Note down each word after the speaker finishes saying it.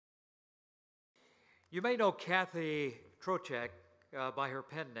You may know Kathy Trocheck by her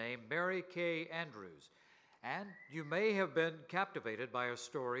pen name, Mary Kay Andrews, and you may have been captivated by her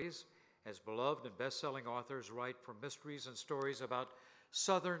stories as beloved and best-selling authors write for mysteries and stories about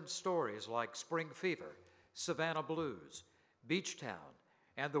Southern stories like Spring Fever, Savannah Blues, Beach Town,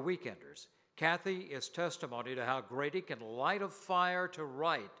 and The Weekenders. Kathy is testimony to how Grady can light a fire to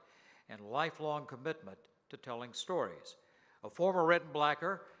write and lifelong commitment to telling stories. A former red and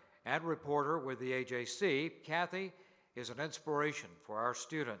blacker and reporter with the AJC, Kathy is an inspiration for our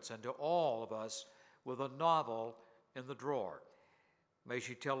students and to all of us with a novel in the drawer. May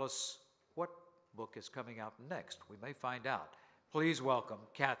she tell us what book is coming out next. We may find out. Please welcome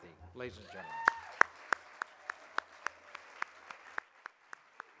Kathy, ladies and gentlemen.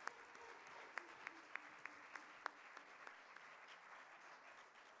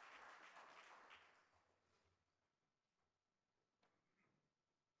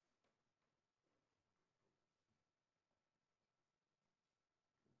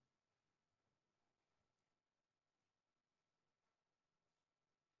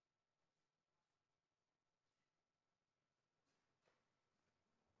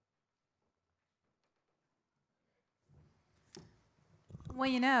 Well,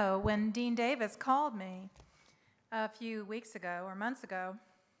 you know, when Dean Davis called me a few weeks ago or months ago,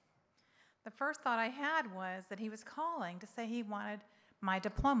 the first thought I had was that he was calling to say he wanted my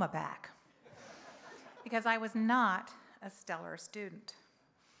diploma back because I was not a stellar student.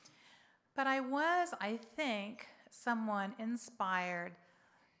 But I was, I think, someone inspired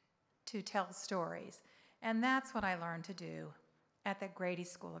to tell stories, and that's what I learned to do at the Grady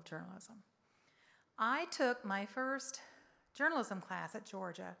School of Journalism. I took my first journalism class at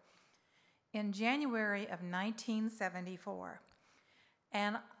Georgia in January of 1974.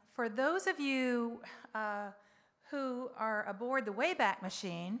 And for those of you who are aboard the Wayback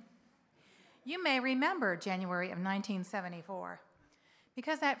Machine, you may remember January of 1974,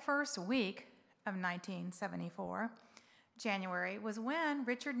 because that first week of 1974, January, was when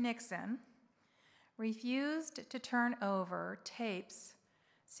Richard Nixon refused to turn over tapes,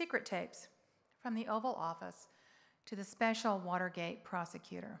 secret tapes, from the Oval Office to the special Watergate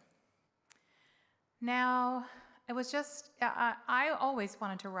prosecutor. Now, it was just, I always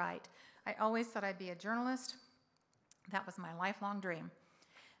wanted to write. I always thought I'd be a journalist. That was my lifelong dream.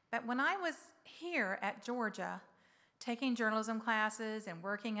 But when I was here at Georgia, taking journalism classes and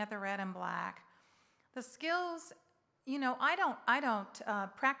working at the Red and Black, the skills, you know, I don't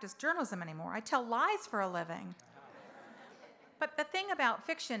practice journalism anymore. I tell lies for a living. But the thing about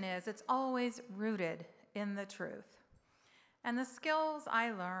fiction is it's always rooted in the truth. And the skills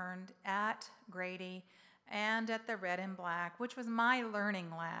I learned at Grady and at the Red and Black, which was my learning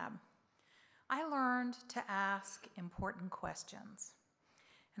lab, I learned to ask important questions.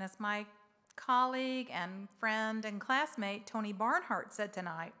 And as my colleague and friend and classmate Tony Barnhart said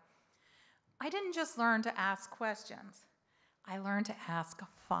tonight, I didn't just learn to ask questions, I learned to ask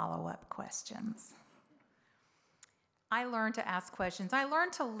follow-up questions. I learned to ask questions. I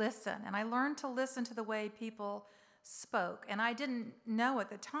learned to listen, and I learned to listen to the way people spoke. And I didn't know at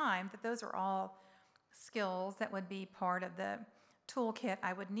the time that those are all skills that would be part of the toolkit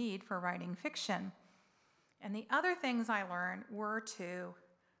I would need for writing fiction. And the other things I learned were to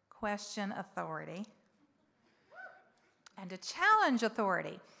question authority and to challenge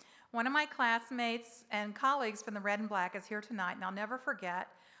authority. One of my classmates and colleagues from the Red and Black is here tonight, and I'll never forget.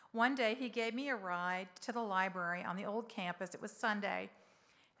 One day he gave me a ride to the library on the old campus. It was Sunday,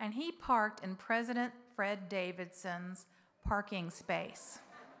 and he parked in President Fred Davidson's parking space.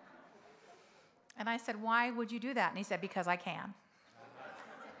 And I said, "Why would you do that?" And he said, "Because I can."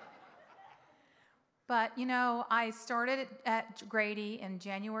 But, you know, I started at Grady in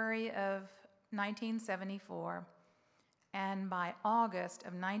January of 1974, and by August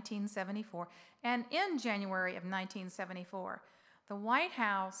of 1974, and in January of 1974, the White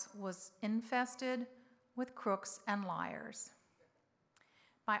House was infested with crooks and liars.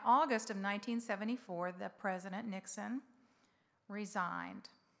 By August of 1974, the President Nixon resigned.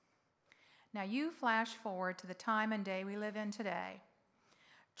 Now you flash forward to the time and day we live in today.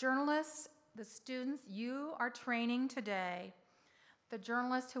 Journalists, the students you are training today, the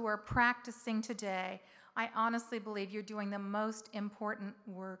journalists who are practicing today, I honestly believe you're doing the most important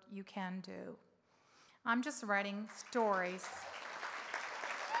work you can do. I'm just writing stories.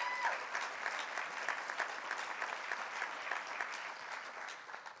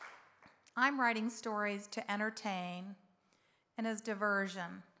 I'm writing stories to entertain and as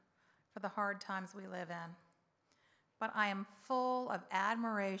diversion for the hard times we live in. But I am full of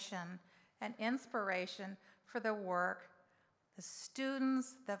admiration and inspiration for the work the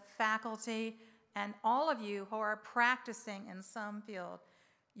students, the faculty, and all of you who are practicing in some field,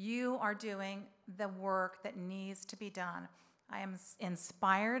 you are doing the work that needs to be done. I am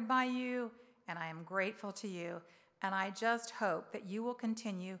inspired by you, and I am grateful to you, and I just hope that you will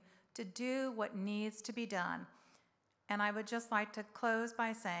continue to do what needs to be done. And I would just like to close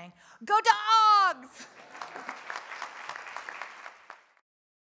by saying, go dogs!